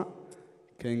ሳትሰማ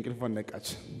ከእንቅልፏ ነቃች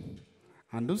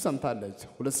አንዱን ሰምታለች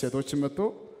ሁለት ሴቶች መጥቶ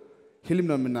ህልም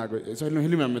ነው የምናገረው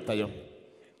ህልም ነው የምታየው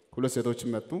ሁለት ሴቶች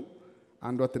መጡ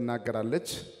አንዷ ትናገራለች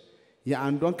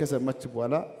የአንዷን ከሰማች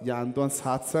በኋላ የአንዷን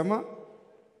ሳትሰማ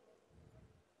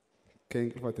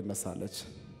ከእንቅልፏ ትነሳለች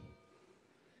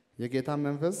የጌታ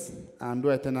መንፈስ አንዷ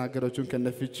የተናገረችውን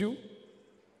ከነፍቺው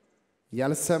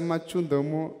ያልሰማችውን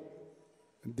ደግሞ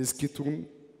ዲስኪቱን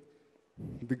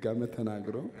ድጋሜ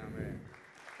ተናግሮ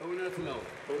እውነት ነው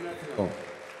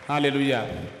ሃሌሉያ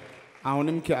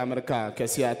አሁንም ከአሜሪካ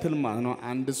ከሲያትል ማለት ነው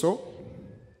አንድ ሰው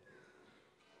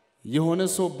የሆነ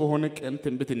ሰው በሆነ ቀን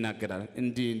ትንቢት ይናገራል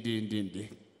እንዲ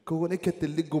ከሆነ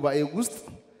ከትልቅ ጉባኤ ውስጥ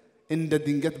እንደ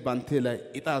ድንገት ባንተ ላይ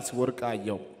እጣስ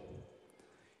ወርቃየው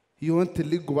የሆነ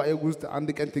ትልቅ ጉባኤ ውስጥ አንድ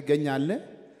ቀን ትገኛለህ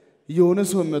የሆነ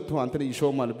ሰው መጥቶ አንተን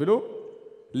ይሾማል ብሎ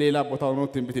ሌላ ቦታ ሆኖ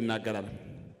ትንቢት ይናገራል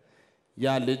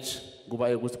ያ ልጅ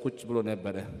ጉባኤ ውስጥ ቁጭ ብሎ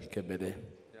ነበር ከበደ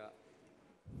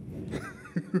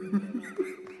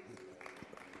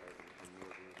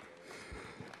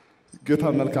ጌታ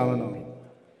መልካም ነው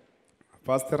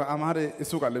ፓስተር አማረ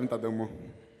እሱ ጋር ለምን ታደሞ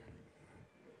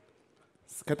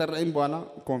ከጠራኝ በኋላ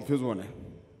ኮንፊውዝ ሆነ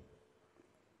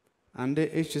አንዴ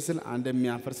እሺ ስል አንዴ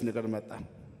የሚያፈርስ ነገር መጣ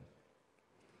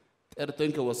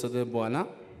ጠርቶኝ ከወሰደ በኋላ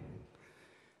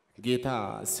ጌታ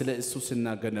ስለ እሱ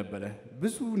ሲናገር ነበር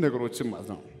ብዙ ነገሮችን ማለት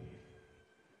ነው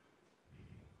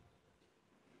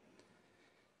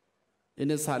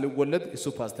እኔ ሳልወለድ እሱ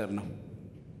ፓስተር ነው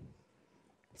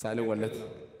ሳልወለድ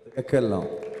ትክክል ነው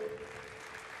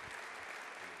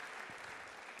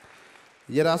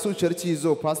የራሱ ቸርች ይዞ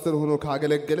ፓስተር ሆኖ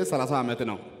ካገለገለ 30 ዓመት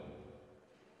ነው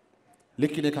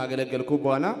ልክ እኔ ካገለገልኩ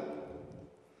በኋላ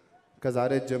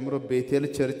ከዛሬ ጀምሮ ቤቴል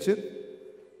ቸርችን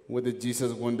ወደ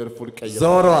ጂሰስ ወንደርፉል ቀየረ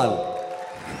ዞሯል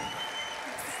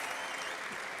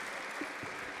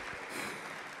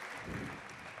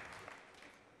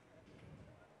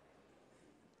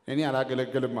እኔ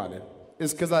አላገለገልም ማለት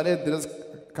እስከ ዛሬ ድረስ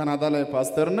ካናዳ ላይ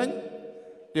ፓስተር ነኝ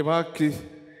እባክህ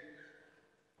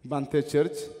ባንተ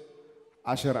ቸርች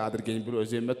አሸር አድርገኝ ብሎ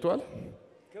እዚህ መጥቷል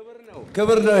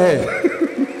ክብር ነው ይሄ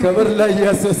ክብር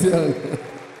ለኢየሱስ ይሁን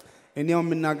እኔው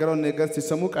የምናገረው ነገር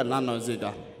ሲሰሙ ቀላል ነው እዚህ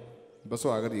ጋር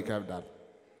በሰው ሀገር ይከብዳል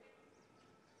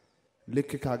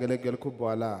ልክ ካገለገልኩ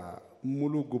በኋላ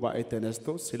ሙሉ ጉባኤ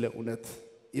ተነስቶ ስለ እውነት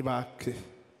እባክህ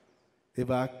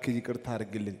ይቅርታ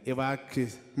አድርግልን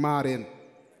እባክህ ማረን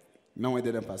ነው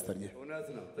አይደለም ፓስተር እውነት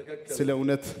ነው ትክክል ስለ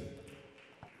እውነት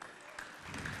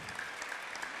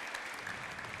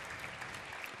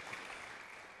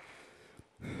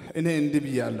እኔ እንዲህ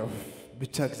ብያለሁ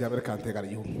ብቻ እግዚአብሔር ካንተ ጋር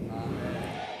ይሁን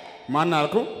ማን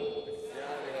አልኩ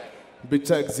ብቻ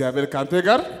እግዚአብሔር ካንተ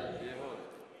ጋር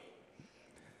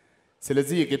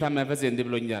ስለዚህ የጌታ መንፈስ እንዲህ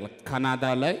ብሎኛል ካናዳ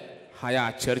ላይ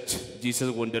 20 ቸርች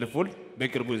ጂሰስ ወንደርፉል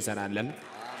በቅርቡ እንሰራለን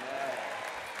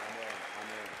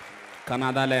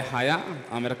ካናዳ ላይ 20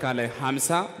 አሜሪካ ላይ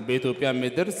 50 በኢትዮጵያ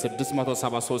ምድር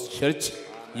 673 ቸርች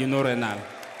ይኖረናል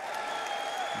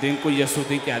ድንቁ ኢየሱስ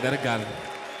ድንቅ ያደርጋል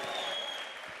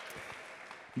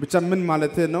ብቻ ምን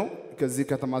ማለት ነው ከዚህ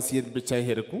ከተማ ሲሄድ ብቻ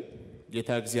ይሄድኩ ጌታ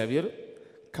እግዚአብሔር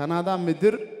ካናዳ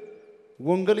ምድር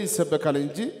ወንጌል ይሰበካል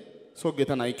እንጂ ሰው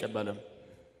ጌታን አይቀበልም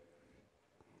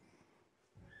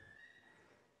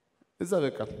እዛ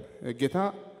በቃ ጌታ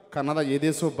ካናዳ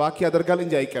የደሶ ባክ ያደርጋል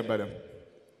እንጂ አይቀበልም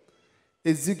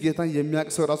እዚህ ጌታን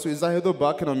የሚያቅሰው ራሱ እዛ ሄዶ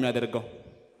ባክ ነው የሚያደርገው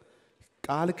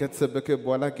ቃል ከተሰበከ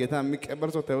በኋላ ጌታ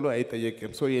የሚቀበል ሰው ተብሎ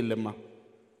አይጠየቅም ሰው የለማ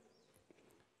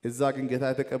እዛ ግን ጌታ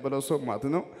የተቀበለው ሰው ማለት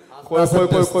ነው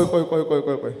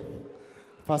ቆይ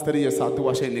ፓስተር የሳቱ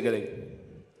ዋሻ ንገረኝ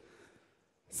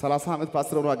 30 ዓመት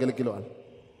ፓስተር ሆኖ አገልግለዋል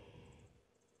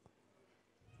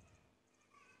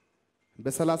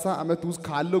በ30 ዓመት ውስጥ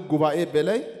ካለው ጉባኤ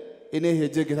በላይ እኔ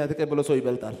ሄጄ ጌታ የተቀበለው ሰው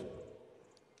ይበልጣል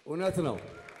እውነት ነው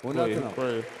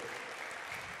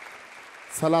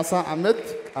 30 ዓመት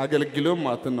አገልግለው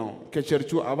ማለት ነው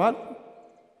ከቸርቹ አባል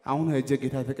አሁን ሄጄ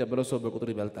ጌታ የተቀበለው ሰው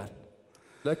በቁጥር ይበልጣል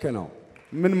ልክ ነው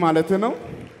ምን ማለት ነው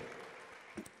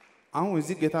አሁን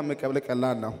እዚህ ጌታ መቀበል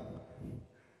ቀላል ነው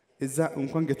እዛ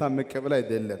እንኳን ጌታ መቀበል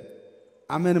አይደለም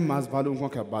አመን ማዝባሉ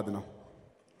እንኳን ከባድ ነው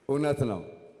እውነት ነው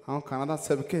አሁን ካናዳ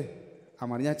ሰብከ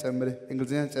አማርኛ ጨምረ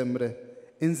እንግሊዝኛ ጨምረ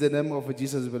in the name of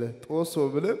Jesus ብለ ጦሶ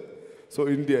ብለ ሰው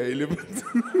እንዲያ ይልበት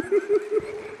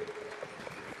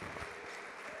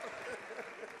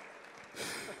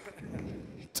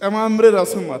ጨማምረ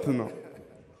ራሱ ማለት ነው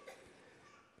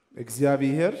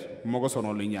እግዚአብሔር ሞገስ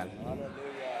ሆኖልኛል።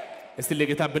 እስቲ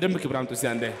ለጌታ በደንብ ክብር አምጡ እስቲ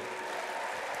አንዴ።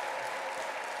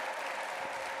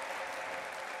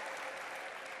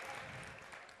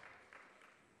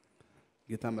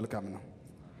 ጌታ መልካም ነው።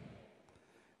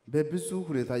 በብዙ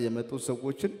ሁኔታ የመጡ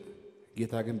ሰዎችን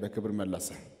ጌታ ግን በክብር መለሰ።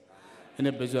 እኔ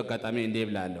በዚህ አጋጣሚ እንዴ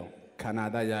ብላለሁ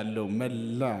ካናዳ ያለው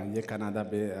መላ የካናዳ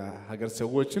ሀገር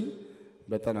ሰዎችን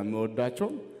በጣም የሚወዳቸው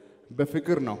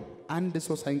በፍቅር ነው። አንድ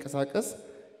ሰው ሳይንቀሳቀስ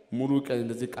ሙሉ ቀን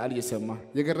እንደዚህ ቃል እየሰማ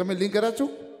የገረመኝ ልንገራችሁ።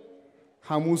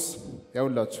 ሐሙስ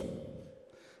ያውላችሁ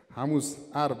ሐሙስ፣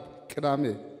 አርብ፣ ቅዳሜ፣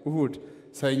 እሁድ፣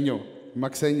 ሰኞ፣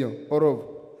 ማክሰኞ፣ ሮብ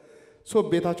ሰው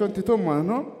ቤታቸውን ትቶ ማለት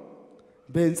ነው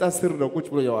በህንጻ ስር ነው ቁጭ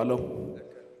ብሎ ያዋለው።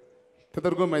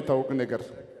 ተደርጎ የማይታወቅ ነገር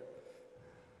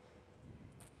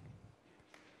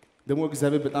ደግሞ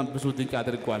እግዚአብሔር በጣም ብዙ ድንቅ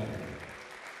አድርጓል።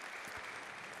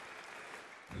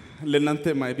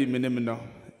 ለእናንተ ማይቢ ምንም ነው።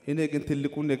 እኔ ግን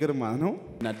ትልቁ ነገር ማለት ነው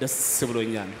እና ደስ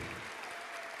ብሎኛል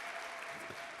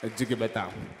እጅግ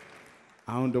በጣም።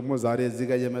 አሁን ደግሞ ዛሬ እዚህ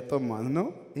ጋር የመጣው ማለት ነው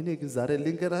እኔ ግን ዛሬ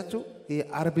ልንገራችሁ ይሄ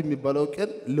አርብ የሚባለው ቀን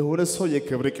ለሆነ ሰው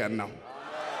የክብር ቀን ነው።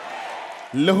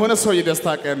 ለሆነ ሰው የደስታ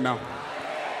ቀን ነው።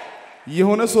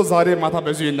 የሆነ ሰው ዛሬ ማታ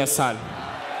በዚሁ ይነሳል።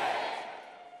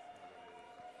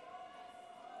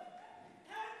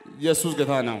 ኢየሱስ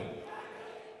ጌታ ነው።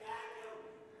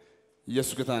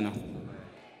 ኢየሱስ ጌታ ነው።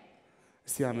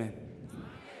 እስቲ አሜን፣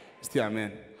 እስቲ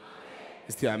አሜን፣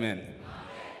 እስቲ አሜን።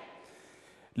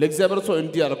 ለእግዚአብሔር ሰው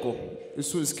እንዲህ አልኩ።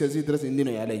 እሱ እስከዚህ ድረስ እንዲህ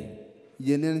ነው ያለኝ።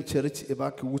 የኔን ቸርች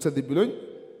እባክህ ውሰድ ብሎኝ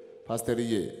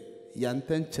ፓስተርዬ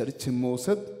ያንተን ቸርች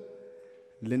መውሰድ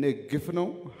ለኔ ግፍ ነው፣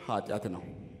 ኃጢአት ነው።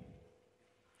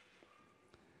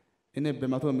 እኔ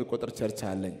በመቶ የሚቆጠር ቸርች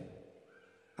አለኝ።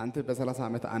 አንተ በ30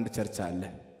 ዓመት አንድ ቸርች አለ።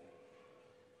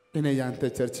 እኔ ያንተ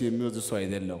ቸርች የሚወዝ ሰው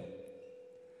አይደለም።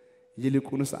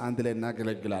 ይልቁንስ አንድ ላይ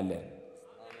እናገለግላለን።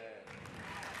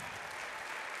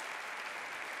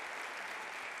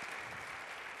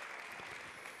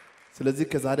 ስለዚህ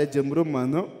ከዛሬ ጀምሮ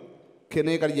ማለት ነው ከኔ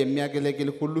ጋር የሚያገለግል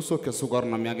ሁሉ ሰው ከሱ ጋር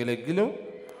ነው የሚያገለግለው።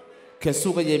 ከሱ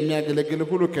ጋር የሚያገለግል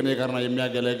ሁሉ ከኔ ጋር ነው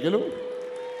የሚያገለግለው።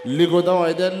 ሊጎዳው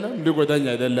አይደለም ሊጎዳኝ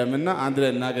አይደለምና አንድ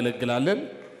ላይ እናገለግላለን።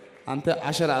 አንተ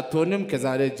አሸራ አትሆንም።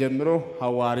 ከዛሬ ጀምሮ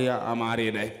ሐዋርያ አማሪ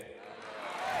ነህ።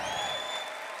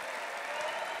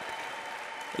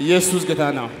 ኢየሱስ ጌታ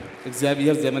ነው።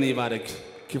 እግዚአብሔር ዘመን ይባርክ።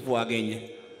 ክፉ አገኘ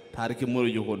ታሪክ ሙሉ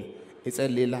ይሁን።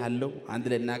 እጸልይልሃለሁ። አንድ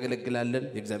ላይ እናገለግላለን።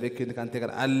 የእግዚአብሔር ክንድ ካንተ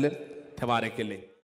ጋር አለ። ተባረክልኝ።